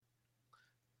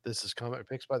This is Comic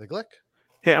Picks by the Glick.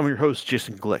 Hey, I'm your host,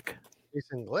 Jason Glick.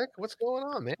 Jason Glick, what's going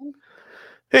on, man?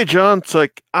 Hey, John. It's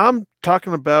like I'm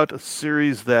talking about a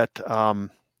series that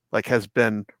has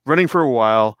been running for a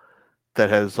while.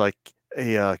 That has a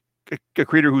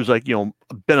creator who's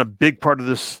been a big part of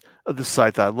this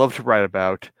site that I love to write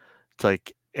about.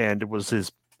 And it was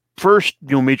his first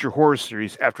major horror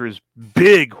series after his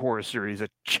big horror series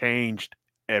that changed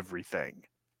everything.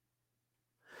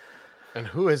 And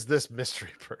who is this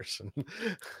mystery person?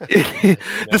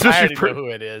 This I already know who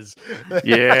it is.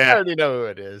 Yeah, I already know who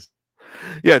it is.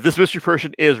 Yeah, this mystery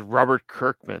person is Robert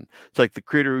Kirkman. It's like the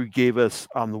creator who gave us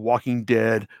The Walking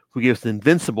Dead, who gave us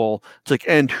Invincible. It's like,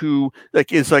 and who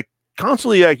is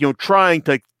constantly trying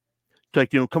to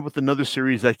come up with another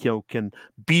series that can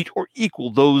beat or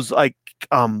equal those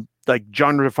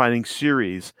genre defining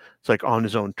series. It's like on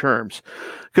his own terms,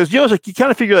 because it's like you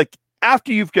kind of figure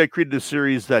after you've created a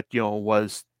series that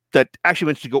that actually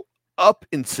managed to go up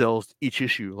in sales each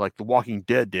issue, like The Walking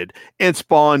Dead did, and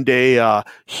spawned a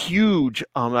huge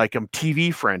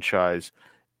TV franchise,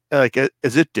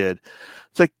 as it did.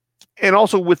 It's like, and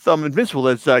also with Invincible,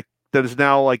 that is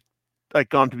now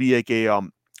gone to be a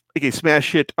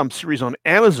smash hit series on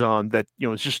Amazon that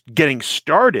is just getting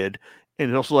started,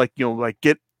 and also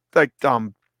get a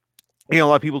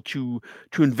lot of people to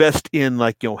invest in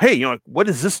hey, what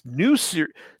is this new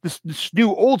series, this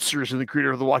new old series in the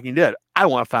creator of The Walking Dead? I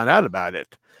want to find out about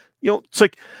it. It's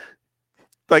like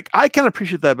I kind of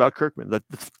appreciate that about Kirkman, that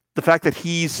the fact that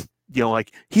he's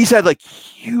he's had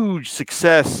huge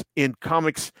success in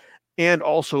comics and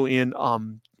also in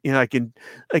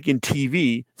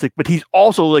TV. It's like, but he's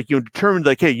also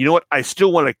determined hey, you know what? I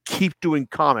still want to keep doing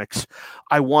comics.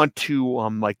 I want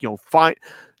to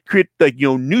create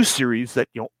new series that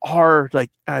are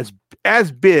as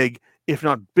big, if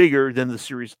not bigger, than the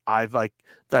series I've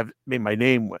made my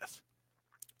name with.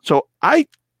 So I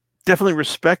definitely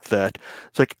respect that.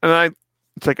 And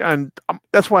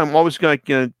that's why I'm always gonna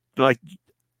give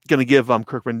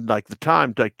Kirkman the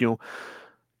time to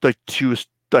to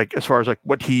as far as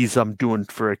what he's doing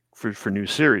for new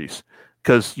series,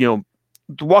 because the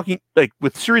Walking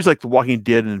with series like The Walking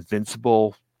Dead and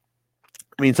Invincible.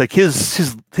 I mean, it's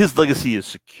his legacy is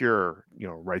secure,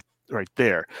 right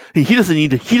there. He doesn't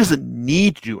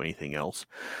need to do anything else.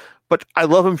 But I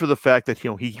love him for the fact that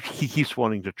he keeps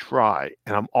wanting to try,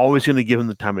 and I'm always going to give him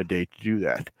the time of day to do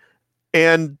that.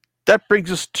 And that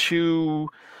brings us to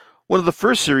one of the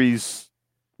first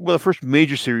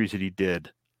major series that he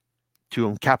did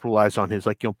to capitalize on his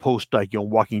post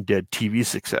Walking Dead TV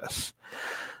success.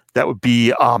 That would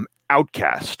be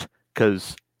Outcast,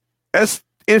 because and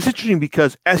it's interesting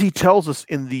because, as he tells us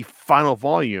in the final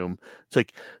volume,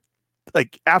 it's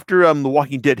after The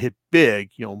Walking Dead hit big,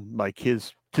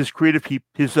 his creative people,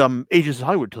 his agents in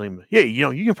Hollywood tell him, hey, you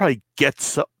can probably get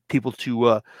some people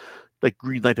to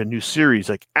greenlight a new series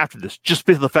after this, just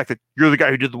based on the fact that you're the guy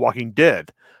who did The Walking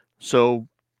Dead. So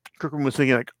Kirkman was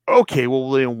thinking okay, well,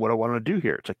 what do I want to do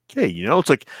here? It's hey,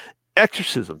 it's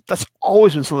exorcism. That's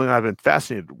always been something I've been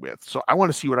fascinated with. So I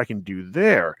want to see what I can do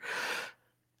there.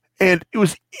 And it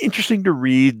was interesting to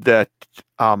read that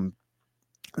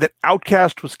that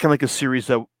Outcast was kind of a series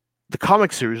that the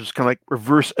comic series was kind of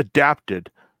reverse adapted,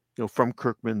 from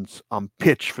Kirkman's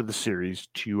pitch for the series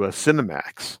to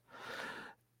Cinemax.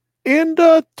 And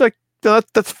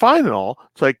that's fine and all.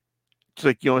 Because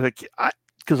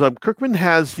Kirkman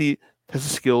has the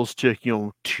skills to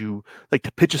to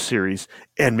pitch a series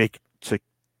and make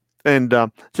and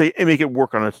make it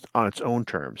work on its own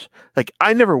terms.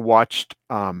 I never watched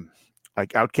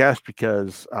Outcast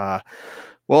because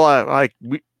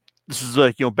this is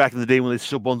back in the day when they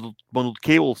still bundled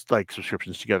cable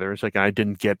subscriptions together. It's I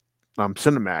didn't get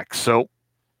Cinemax, so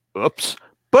oops.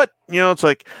 But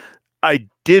I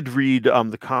did read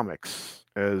the comics,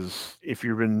 as if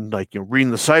you've been reading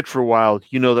the site for a while,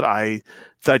 that I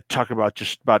talk about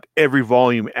just about every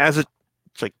volume as it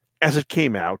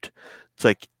came out.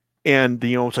 And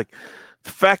the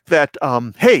fact that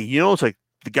hey,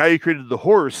 the guy who created the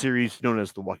horror series known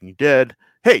as The Walking Dead,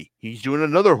 hey, he's doing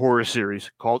another horror series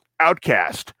called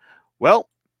Outcast. Well,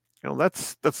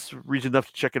 that's reason enough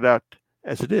to check it out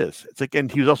as it is. It's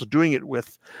and he was also doing it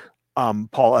with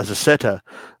Paul Azaceta,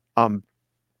 a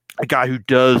guy who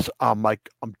does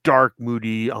dark,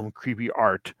 moody, creepy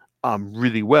art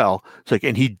really well.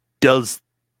 And he does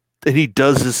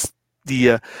this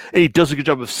and he does a good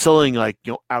job of selling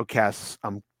Outcast's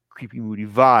creepy, moody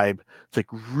vibe.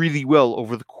 It's really well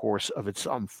over the course of its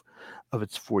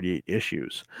 48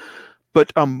 issues.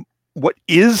 But what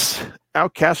is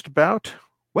Outcast about?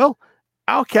 Well,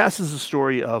 Outcast is the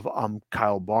story of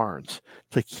Kyle Barnes.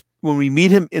 when we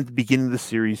meet him in the beginning of the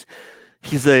series,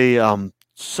 he's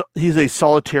he's a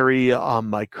solitary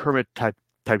like hermit type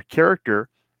character,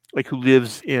 like who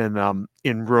lives in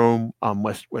Rome,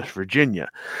 West Virginia,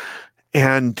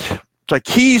 and like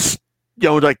he's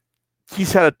like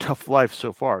he's had a tough life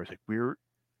so far. It's like we were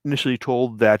initially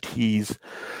told that he's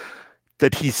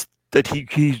had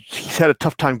a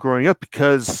tough time growing up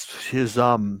because his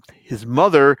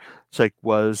mother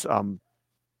was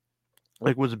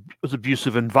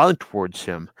abusive and violent towards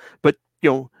him, but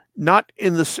not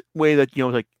in this way that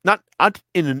not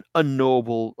in an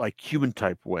unknowable like human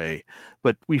type way,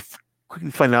 but we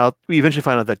eventually find out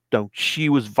that she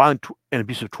was violent and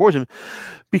abusive towards him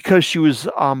because she was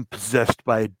possessed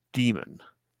by a demon.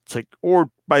 It's like, or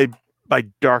by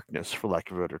darkness, for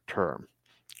lack of a better term.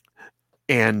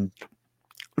 And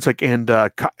it's like, and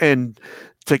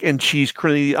she's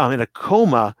currently in a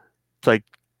coma. It's like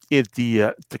at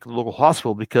the local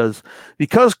hospital because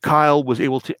Kyle was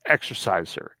able to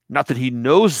exorcise her. Not that he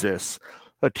knows this,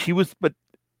 but but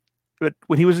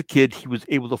when he was a kid, he was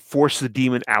able to force the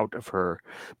demon out of her.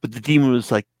 But the demon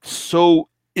was like so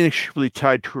inextricably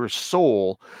tied to her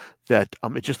soul that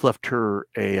it just left her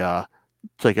a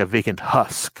vacant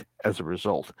husk as a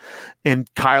result.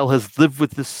 And Kyle has lived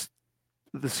with this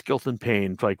skeleton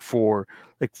pain for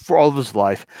all of his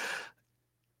life.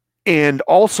 And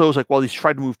also, it's like while he's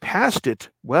tried to move past it,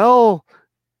 well,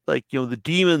 the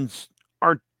demons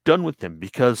aren't done with him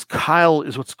because Kyle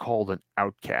is what's called an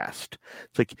outcast.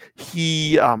 It's like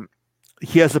he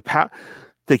has the power.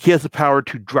 He has the power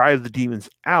to drive the demons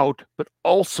out, but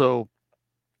also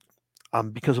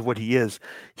because of what he is,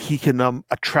 he can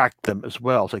attract them as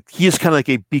well. It's like he is kind of like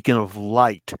a beacon of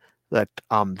light that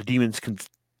the demons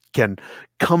can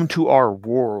come to our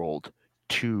world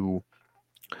to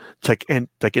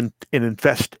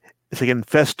infest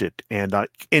it and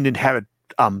inhabit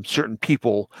certain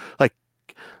people like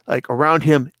around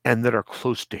him and that are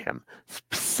close to him,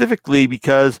 specifically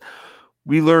because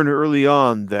we learn early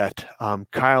on that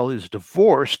Kyle is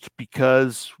divorced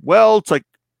because, well, it's like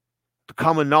the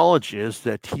common knowledge is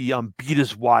that he beat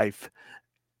his wife,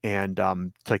 and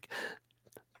and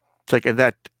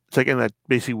that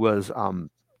basically was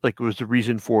it was the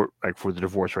reason for the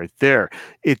divorce right there.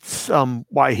 It's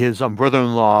why his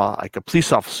brother-in-law, like a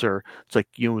police officer,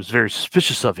 was very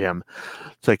suspicious of him.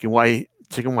 And why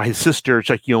his sister,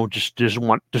 just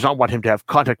does not want him to have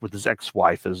contact with his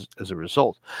ex-wife as a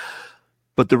result.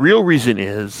 But the real reason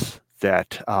is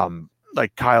that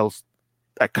Kyle's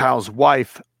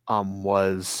wife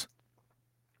was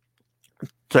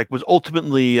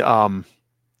ultimately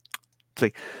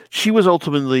she was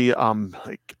ultimately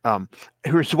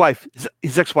his wife,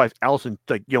 his ex-wife Allison,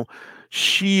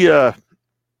 she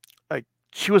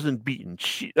wasn't beaten.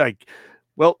 She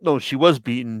no, she was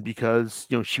beaten because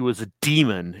she was a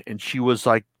demon and she was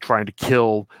trying to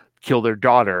kill their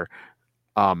daughter.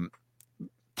 It's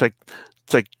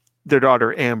their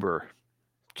daughter Amber.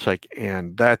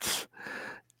 And that's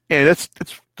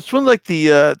one of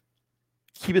the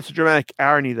key bits of dramatic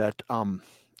irony that the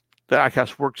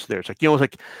Outcast works there.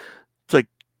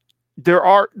 There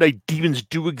are demons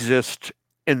do exist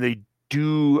and they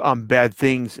do bad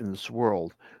things in this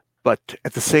world, but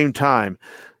at the same time,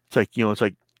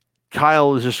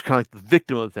 Kyle is just kind of the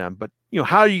victim of them. But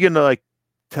how are you gonna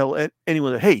tell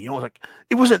anyone that, hey,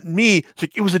 it wasn't me?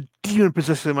 It was a demon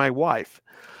possessing my wife.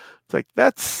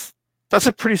 That's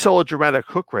a pretty solid dramatic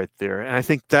hook right there, and I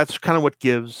think that's kind of what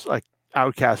gives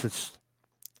Outcast its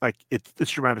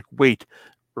dramatic weight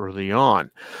early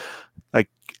on.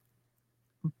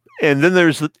 And then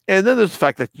there's the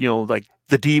fact that the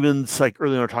demons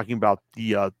early on are talking about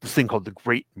this thing called the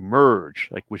Great Merge,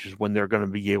 which is when they're going to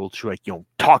be able to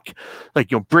talk,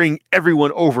 bring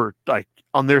everyone over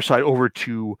on their side over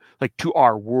to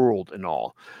our world and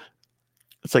all.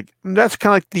 It's that's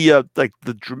kind of the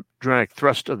dramatic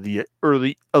thrust of the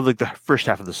the first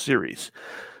half of the series.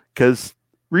 Because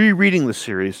rereading the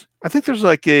series, I think there's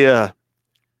a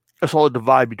solid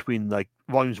divide between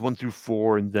volumes 1 through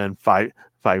 4 and then 5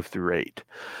 through 8.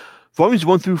 Volumes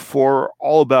 1 through 4 are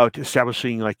all about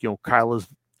establishing Kyle is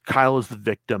the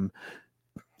victim,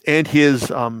 and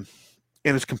his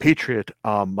compatriot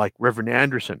Reverend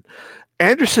Anderson.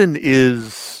 Anderson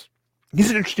he's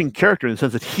an interesting character in the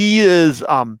sense that he's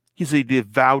a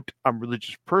devout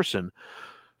religious person.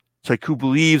 It's who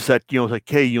believes that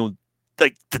hey,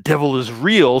 the devil is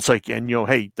real. It's and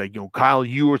hey, Kyle,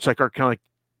 you are are kind of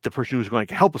the person who's going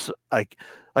to help us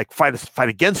fight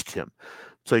against him.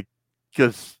 It's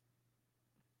because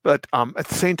but at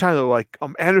the same time though,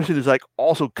 Anderson is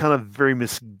also kind of very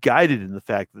misguided in the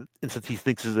fact that, since he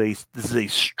thinks this is a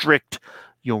strict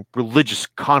religious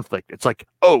conflict. It's like,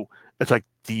 oh, it's like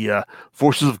the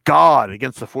forces of God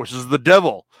against the forces of the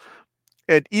devil.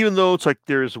 And even though it's like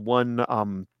there's one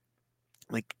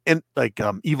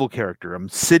evil character,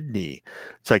 Sydney.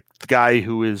 It's like the guy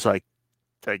who is like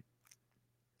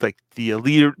the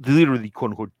leader of the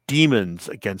quote unquote demons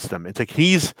against them. It's like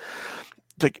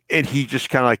and he just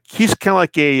kind of like he's kind of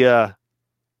like a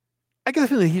I get the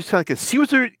feeling he's kind of like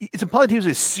it's implied he was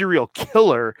a serial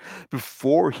killer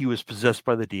before he was possessed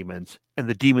by the demons, and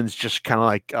the demons just kind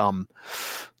of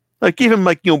like gave him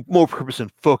more purpose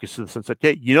and focus, in the sense that,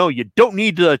 hey, you don't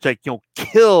need to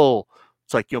kill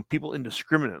it's like people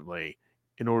indiscriminately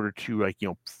in order to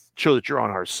show that you're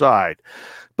on our side.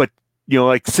 But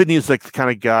like Sydney is like the kind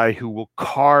of guy who will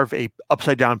carve a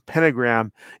upside down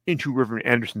pentagram into Reverend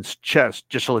Anderson's chest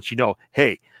just to let you know,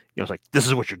 hey, it's like, this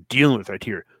is what you're dealing with right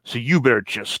here. So you better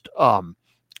just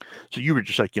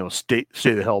stay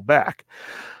the hell back.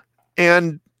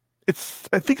 And I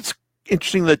think it's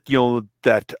interesting that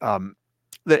that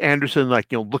Anderson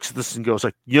looks at this and goes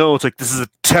like, it's like, this is a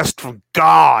test from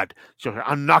God. So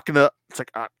I'm not gonna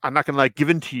give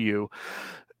in to you.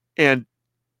 And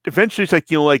eventually it's like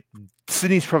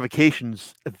Sydney's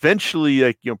provocations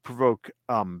eventually provoke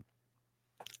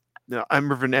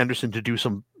Reverend Anderson to do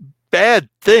some bad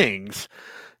things.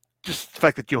 Just the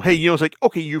fact that hey, it's like,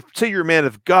 okay, you say you're a man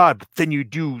of God, but then you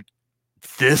do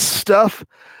this stuff.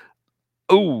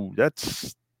 Oh,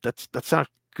 that's not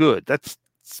good. That's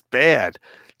bad.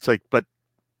 It's like, but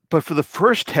for the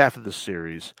first half of the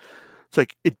series, it's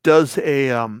like it does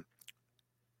a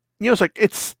it's like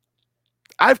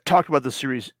I've talked about the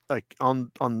series like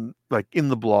on like in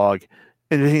the blog,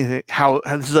 and how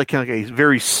this is like kind of like a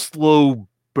very slow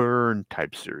burn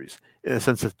type series, in the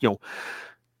sense that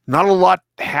not a lot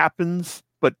happens,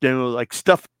 but like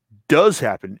stuff does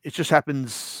happen. It just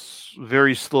happens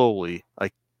very slowly,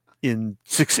 like in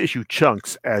 6-issue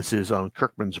chunks, as is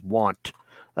Kirkman's want,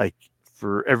 like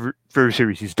for every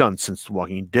series he's done since The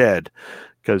Walking Dead.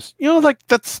 Because like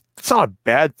that's not a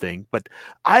bad thing, but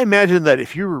I imagine that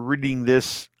if you were reading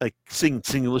this like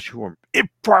single issue form, it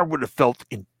probably would have felt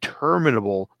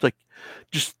interminable. It's like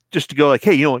just to go like,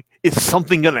 hey, is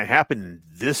something going to happen in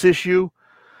this issue?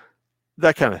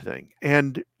 That kind of thing.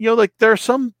 And like there are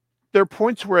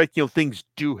points where like things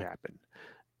do happen,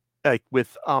 like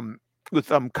with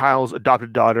Kyle's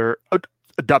adopted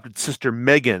sister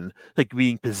Megan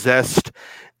being possessed,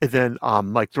 and then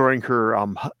like throwing her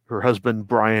husband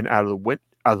Brian out of the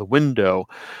window,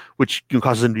 which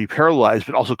causes him to be paralyzed,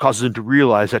 but also causes him to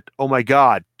realize that, oh my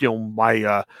God,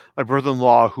 my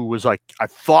brother-in-law, who was like I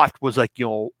thought was like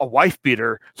a wife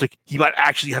beater, it's like he might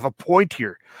actually have a point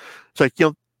here. It's like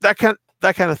that kind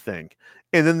of thing.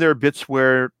 And then there are bits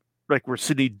where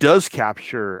Sydney does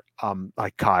capture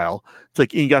like Kyle. It's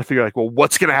like, you got to figure well,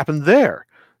 what's going to happen there?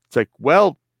 It's like,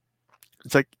 well,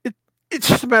 it's like it's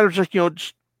just a matter of just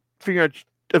figuring out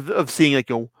of seeing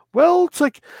well, it's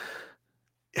like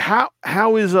how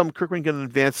is Kirkman going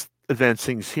to advance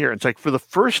things here? And it's like for the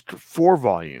first 4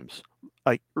 volumes,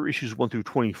 like or issues 1 through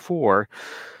 24,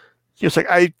 it's like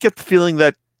I get the feeling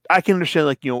that I can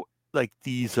understand like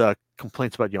these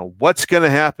complaints about what's going to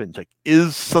happen. It's like,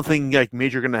 is something like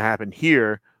major going to happen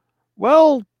here?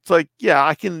 Well, it's like, yeah,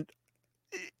 I can.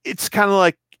 It's kind of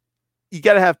like you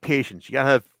got to have patience. You got to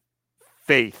have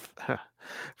faith,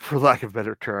 for lack of a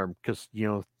better term, because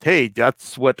hey,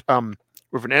 that's what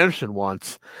Reverend Anderson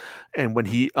wants. And when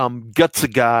he guts a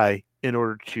guy in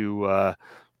order to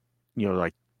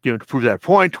to prove that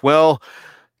point, well,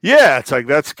 yeah, it's like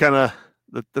that's kind of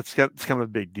a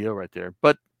big deal right there.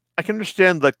 But I can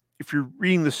understand that if you're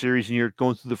reading the series and you're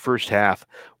going through the first half,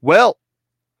 well,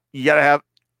 you got to have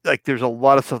there's a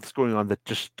lot of stuff that's going on that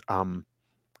just kind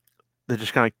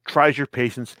of tries your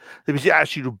patience. That means it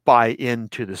asks you to buy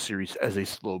into the series as a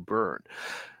slow burn.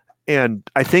 And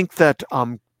I think that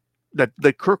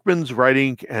that Kirkman's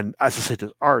writing and, as I said,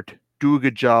 his art do a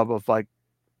good job of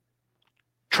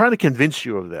trying to convince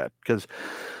you of that, because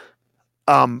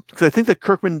I think that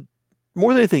Kirkman,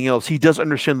 more than anything else, he does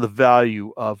understand the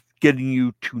value of getting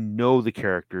you to know the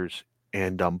characters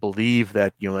and believe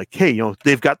that hey,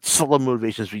 they've got solid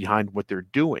motivations behind what they're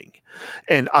doing.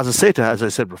 And Azaceta, as I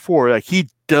said before, he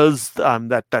does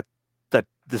that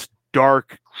this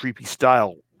dark, creepy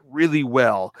style really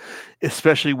well,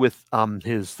 especially with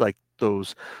his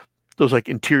those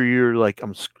interior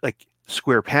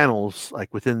square panels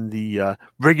within the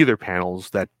regular panels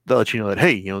that let you know that,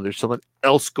 hey, there's something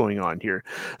else going on here,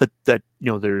 that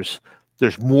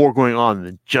there's more going on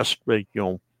than just the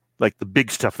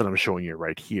big stuff that I'm showing you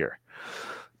right here.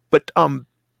 But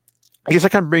I guess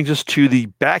that kind of brings us to the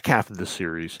back half of the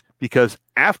series because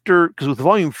with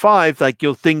volume 5, like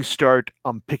things start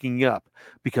picking up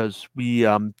because we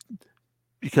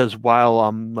because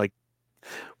while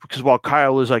because while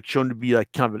Kyle is like shown to be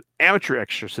like kind of an amateur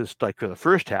exorcist like for the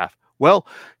first half, well,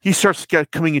 he starts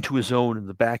coming into his own in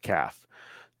the back half,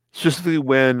 specifically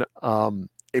when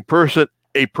a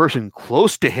person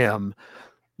close to him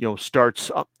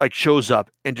starts like shows up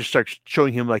and just starts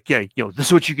showing him like, yeah, this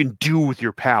is what you can do with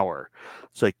your power.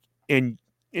 It's like, and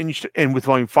and with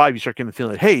volume 5, you start getting the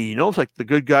feeling that, hey, it's like the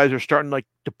good guys are starting like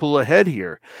to pull ahead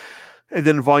here. And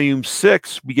then in volume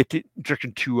 6, we get the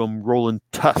introduction to Roland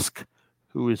Tusk,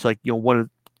 who is like one of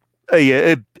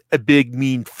a big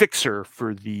mean fixer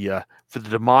for the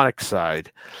demonic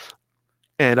side.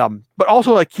 And but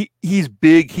also like he's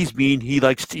big, he's mean, he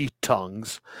likes to eat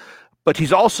tongues, but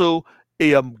he's also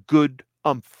a good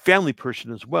family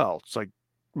person as well. It's like,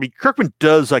 I mean, Kirkman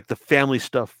does like the family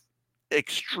stuff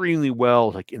extremely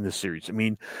well, like in this series. I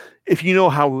mean, if you know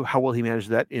how well he managed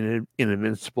that in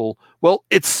Invincible, well,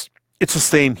 it's the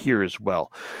same here as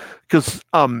well. Because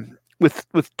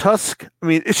with Tusk, I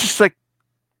mean, it's just like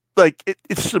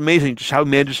it's just amazing just how he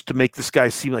manages to make this guy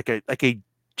seem like a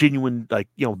genuine like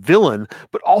villain,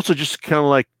 but also just kind of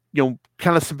like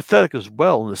kind of sympathetic as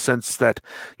well, in the sense that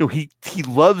he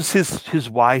loves his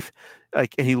wife,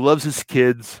 like, and he loves his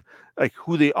kids, like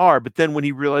who they are. But then when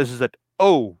he realizes that,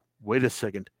 oh, wait a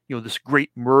second, this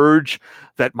great merge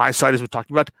that my side has been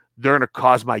talking about, they're going to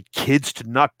cause my kids to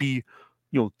not be,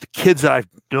 the kids that I've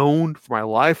known for my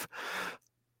life.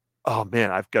 Oh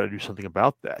man, I've got to do something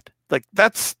about that. Like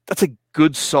that's a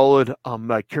good, solid,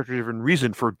 like character-driven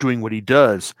reason for doing what he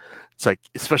does. It's like,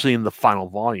 especially in the final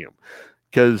volume,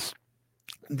 because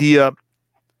the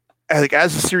like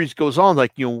as the series goes on,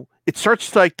 like it starts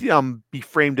to like be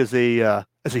framed as a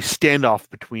standoff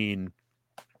between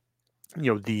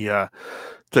the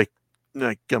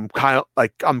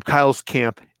Kyle's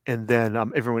camp and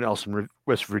then everyone else in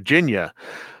West Virginia.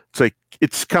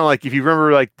 It's kind of like, if you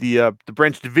remember like the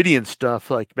Branch Davidian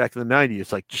stuff like back in the 90s,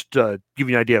 it's like, just give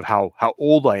you an idea of how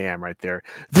old I am right there.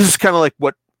 This is kind of like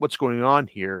what's going on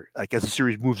here, like as the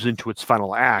series moves into its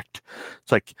final act.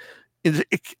 It's like,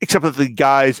 except that the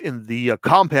guys in the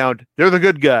compound, they're the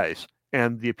good guys,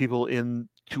 and the people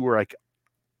who are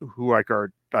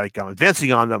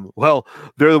advancing on them, well,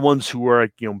 they're the ones who are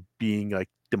like, being like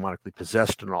demonically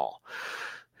possessed and all.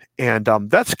 And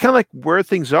that's kind of like where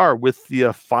things are with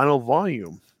the final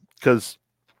volume, because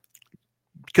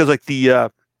like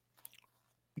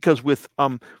because with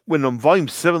when volume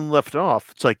 7 left off,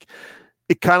 it's like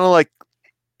it kind of like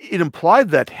it implied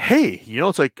that, hey,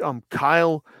 it's like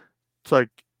Kyle, it's like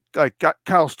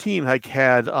Kyle's team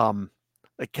had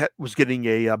was getting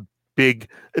a big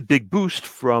boost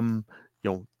from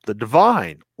the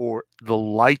divine or the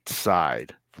light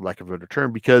side, for lack of a better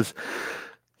term, because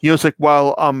it's like,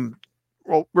 while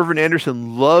Reverend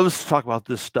Anderson loves to talk about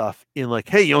this stuff in like,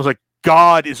 hey, it's like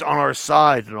God is on our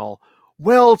side and all.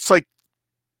 Well, it's like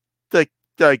the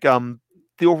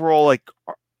overall like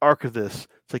arc of this.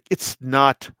 It's like, it's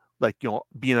not like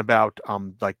being about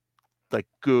like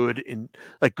good and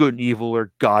evil,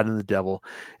 or God and the devil.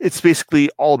 It's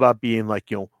basically all about being like,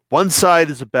 one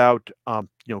side is about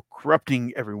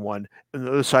corrupting everyone, and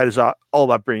the other side is all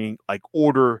about bringing like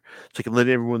order, so you can let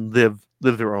everyone live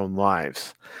their own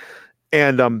lives.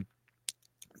 And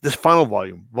this final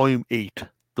volume, volume 8,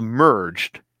 The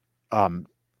Merged,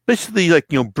 basically like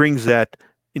brings that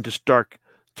into stark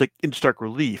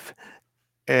relief,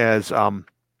 as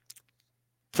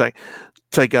it's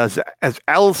like as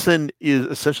Allison is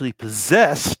essentially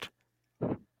possessed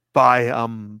by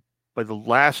the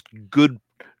last good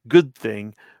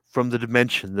thing from the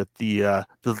dimension that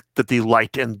the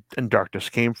light and darkness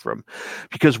came from.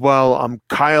 Because while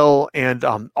Kyle and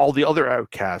all the other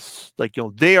outcasts, like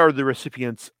they are the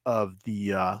recipients of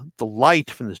the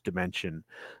light from this dimension.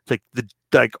 It's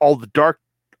like all the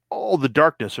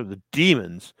darkness, or the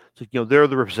demons. It's like they're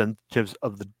the representatives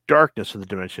of the darkness of the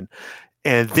dimension,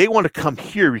 and they want to come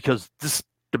here because this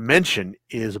dimension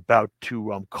is about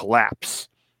to collapse.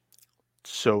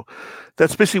 So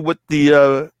that's basically what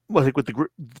the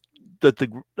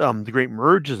Great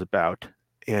Merge is about,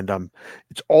 and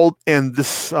it's all, and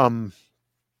this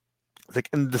like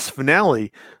in this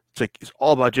finale, it's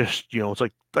all about just it's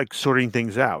like sorting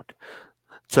things out.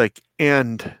 It's like,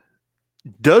 and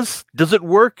does it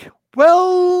work?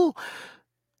 Well,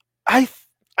 I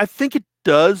think it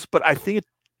does, but I think it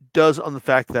does on the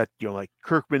fact that like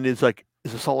Kirkman is a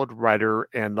solid writer,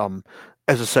 and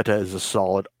Azaceta is a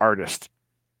solid artist,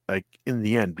 like in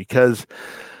the end, because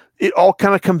it all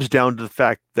kind of comes down to the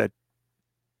fact that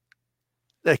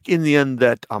like in the end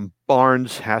that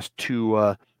Barnes has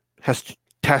to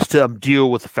deal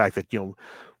with the fact that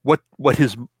what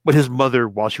his mother,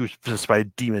 while she was possessed by a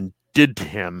demon, did to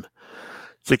him.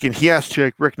 It's like, and he has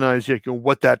to recognize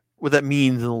what that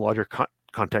means in the larger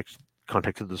context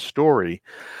of the story,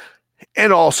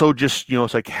 and also just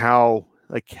it's like how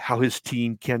his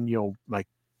team can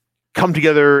come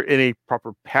together in a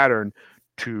proper pattern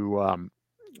to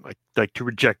to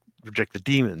reject the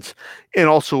demons, and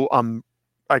also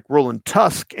like Roland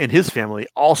Tusk and his family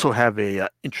also have a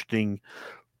interesting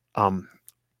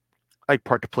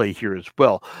part to play here as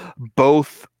well.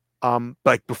 Both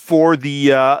like before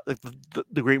the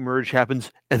great merge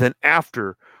happens, and then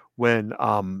after when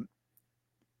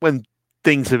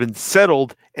things have been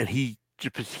settled, and he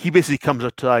basically comes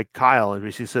up to like Kyle and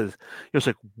basically says, it's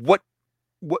like, what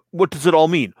does it all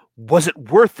mean? Was it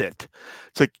worth it?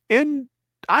 It's like, and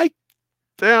I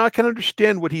can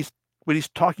understand what he's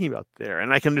talking about there,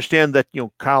 and I can understand that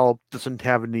Kyle doesn't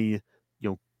have any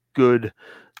good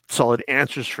solid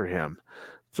answers for him.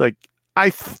 It's like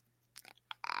I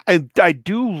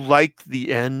do like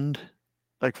the end,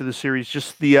 like for the series,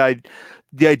 just the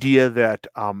idea that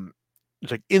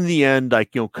it's like in the end,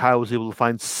 like Kyle was able to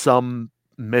find some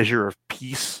measure of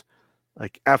peace,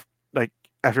 like after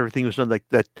everything was done, like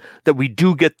that we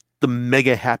do get the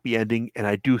mega happy ending, and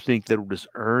I do think that it was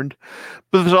earned.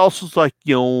 But there's also like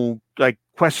like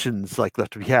questions like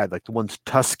left to be had, like the ones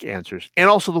Tusk answers, and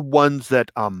also the ones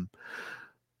that Irvin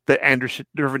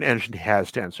Anderson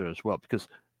has to answer as well, because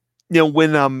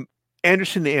when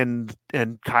Anderson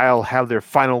and Kyle have their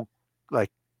final like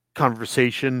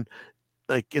conversation,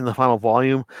 like in the final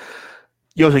volume,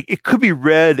 it's like it could be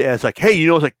read as like, hey,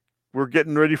 it's like we're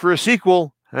getting ready for a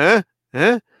sequel, huh?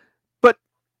 But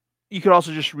you could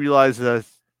also just recognize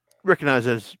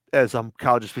as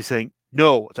Kyle just be saying,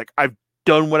 no, it's like I've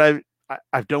done what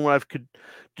I've done what I could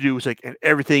do. It's like, and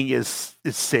everything is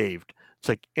saved. It's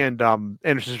like, and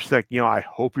Anderson's just like, I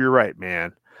hope you're right,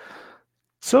 man.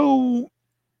 So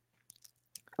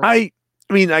I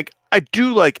mean, I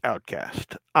do like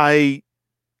Outcast. I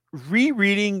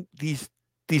rereading these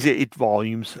 8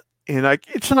 volumes, and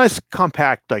it's a nice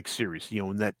compact like series,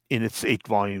 in its 8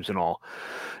 volumes and all.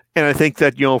 And I think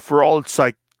that for all I've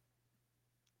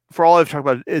talked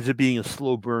about is it being a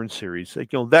slow burn series,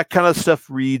 like that kind of stuff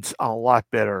reads a lot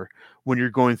better when you're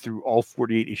going through all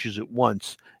 48 issues at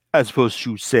once, as opposed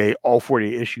to say all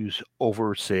 48 issues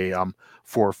over say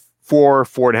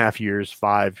 4.5 years,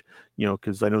 5,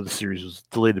 because I know the series was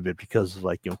delayed a bit because of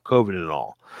like COVID and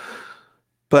all.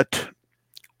 But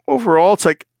overall, it's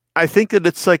like I think that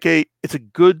it's a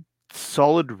good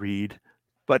solid read,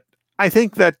 but I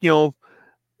think that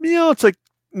it's like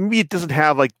maybe it doesn't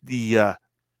have like the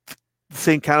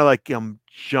same kind of like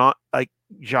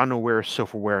genre-aware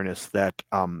self-awareness that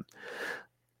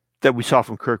we saw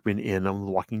from Kirkman in The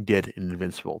Walking Dead and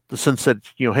Invincible. The sense that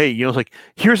hey, it's like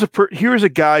here's a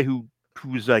guy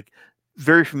who's like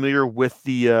very familiar with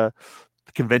the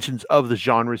conventions of the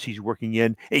genres he's working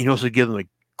in, and he knows to give them a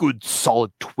good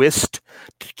solid twist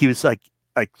to keep us like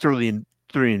thoroughly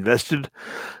invested.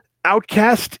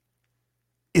 Outcast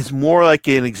is more like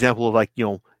an example of like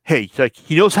hey, like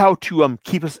he knows how to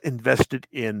keep us invested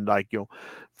in like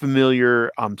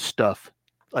familiar stuff,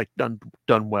 like done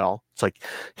well. It's like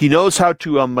he knows how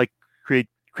to like create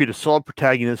a solid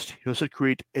protagonist. He knows how to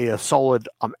create a solid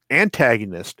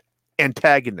antagonists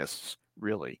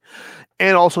really,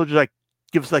 and also just like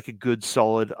give us like a good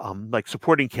solid like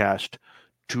supporting cast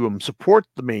to support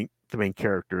the main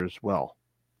character as well.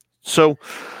 So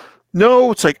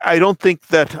no, it's like I don't think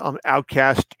that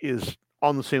Outcast is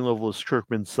on the same level as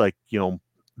Kirkman's like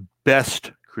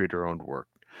best creator owned work,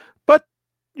 but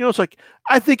it's like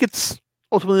I think it's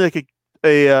ultimately like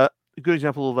a good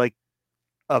example of like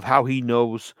of how he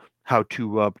knows how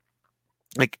to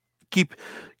like keep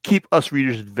us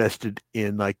readers invested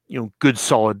in like good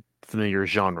solid familiar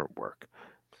genre work.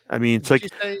 I mean, it's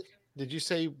Did you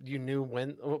say you knew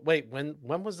when? Wait, when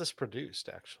was this produced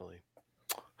actually?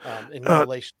 In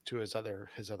relation to his other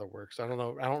works, I don't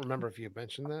know. I don't remember if you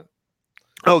mentioned that.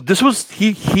 Oh, this was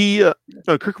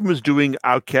Kirkman was doing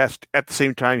Outcast at the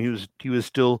same time he was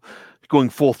still going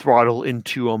full throttle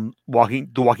into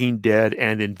The Walking Dead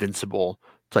and Invincible.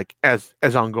 It's like as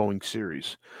ongoing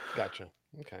series. Gotcha.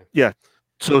 Okay. Yeah.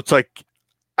 So it's like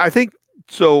I think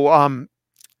so.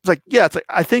 It's like it's like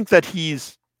I think that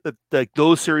he's that like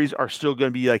those series are still going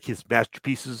to be like his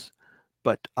masterpieces,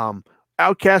 but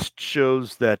Outcast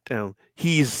shows that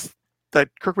he's that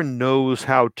Kirkman knows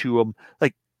how to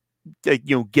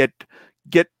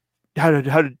get how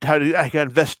to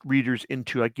invest readers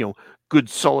into like good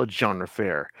solid genre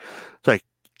fare. It's like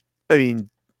I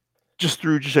mean just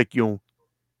through just like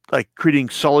like creating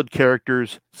solid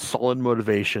characters, solid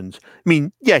motivations. I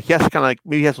mean, yeah, he has to kind of like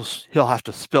maybe he'll have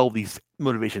to spell these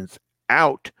motivations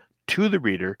out to the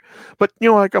reader, but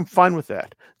like I'm fine with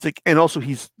that. It's like, and also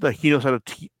he knows how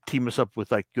to team us up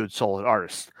with like good solid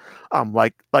artists,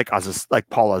 like Paul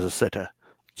Azaceta.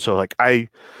 So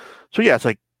yeah, it's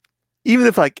like even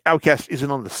if like Outcast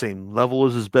isn't on the same level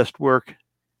as his best work,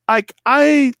 I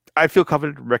feel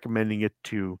confident recommending it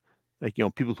to like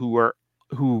people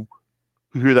who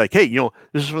hear like, hey,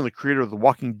 this is from the creator of The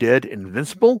Walking Dead and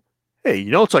Invincible. Hey,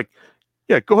 it's like,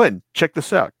 yeah, go ahead and check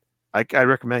this out. I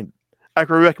recommend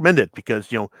it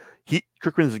because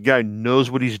Kirkman's a guy who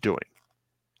knows what he's doing.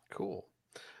 Cool.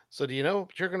 So do you know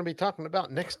what you're going to be talking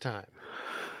about next time?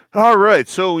 All right,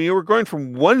 so we're going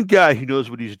from one guy who knows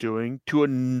what he's doing to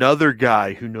another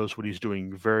guy who knows what he's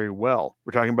doing very well.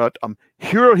 We're talking about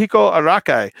Hirohiko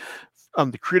Araki,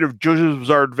 the creator of JoJo's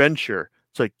Bizarre Adventure.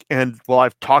 It's like, and while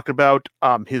I've talked about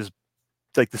his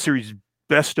like the series'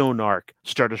 best known arc,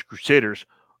 Stardust Crusaders,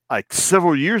 like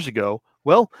several years ago,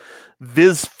 well,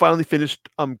 Viz finally finished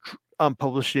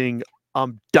publishing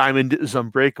Diamond is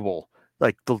Unbreakable,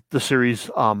 like the series,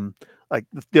 like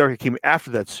the arc that came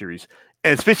after that series.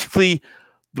 And it's basically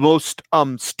the most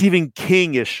Stephen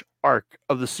King-ish arc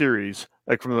of the series,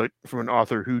 like from an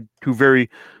author who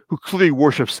clearly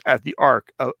worships at the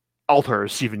altar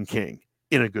of Stephen King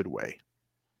in a good way.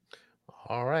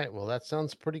 All right. Well, that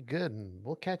sounds pretty good, and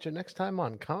we'll catch you next time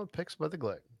on Comic Picks by the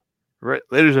Glade. Right,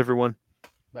 later, everyone.